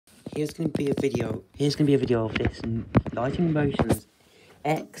here's gonna be a video of this Lighting Motions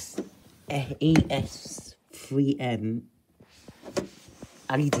ES3M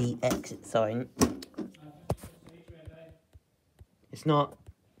LED exit sign. It's not.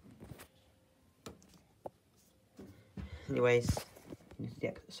 Anyways, this is the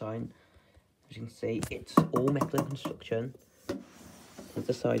exit sign. As you can see, it's all metal in construction. Here's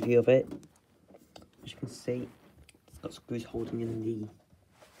the side view of it. As you can see, it's got screws holding in the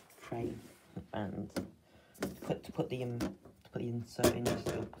frame, and to put the insert in this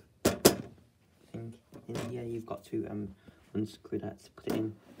little thing in here, you've got to unscrew that to put it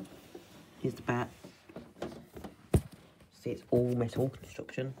in. Here's the back. See, it's all metal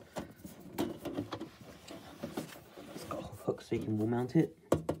construction. It's got a hook so you can wall mount it.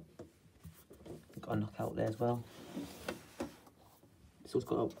 Got a knockout there as well. It's also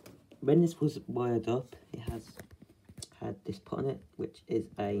got when this was wired up, it has had this put on it, which is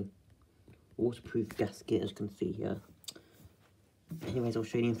a waterproof gasket, as you can see here. Anyways, I'll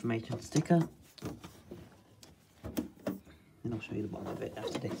show you the information sticker, and I'll show you the bottom of it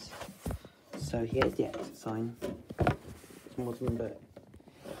after this. So here's the exit sign. It's model number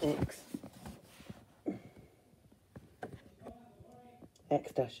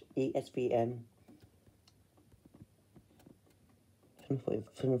X-ESVM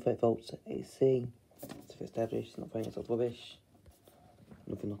 740 volts AC. It's established, it's not throwing it's rubbish.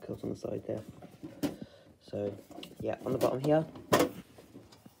 Another knockout on the side there. So yeah, on the bottom here,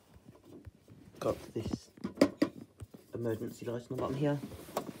 got this emergency light on the bottom here.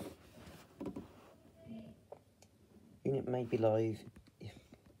 Unit may be live if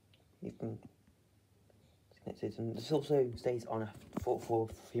you can connect it, and this also stays on for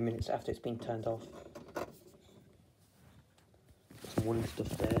a few minutes after it's been turned off. Some warning stuff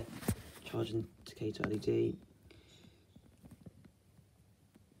there. Charge indicator LED.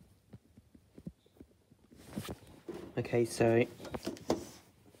 Okay, so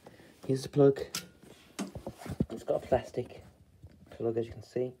here's the plug. It's got a plastic plug, as you can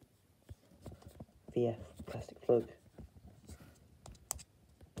see. VF plastic plug.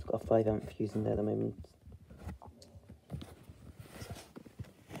 It's got a 5-amp fuse in there at the moment.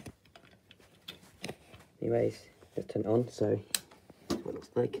 Anyways, let's turn it on. So that's what it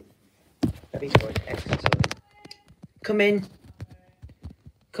looks like. Come in.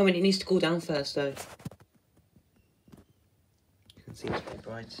 Come in, it needs to cool down first though. You can see it's very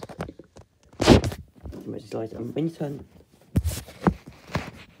bright. Emergency light. And when you turn,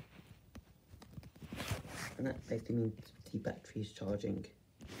 and that basically means the battery is charging.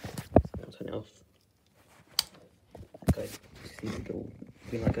 So I'll turn it off. Okay, see the little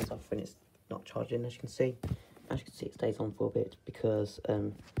green light goes off when it's not charging, as you can see. As you can see, it stays on for a bit because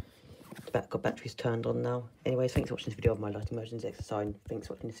the battery's turned on now. Anyways, thanks for watching this video of my Lighting Motions exercise. Thanks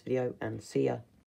for watching this video, and see ya.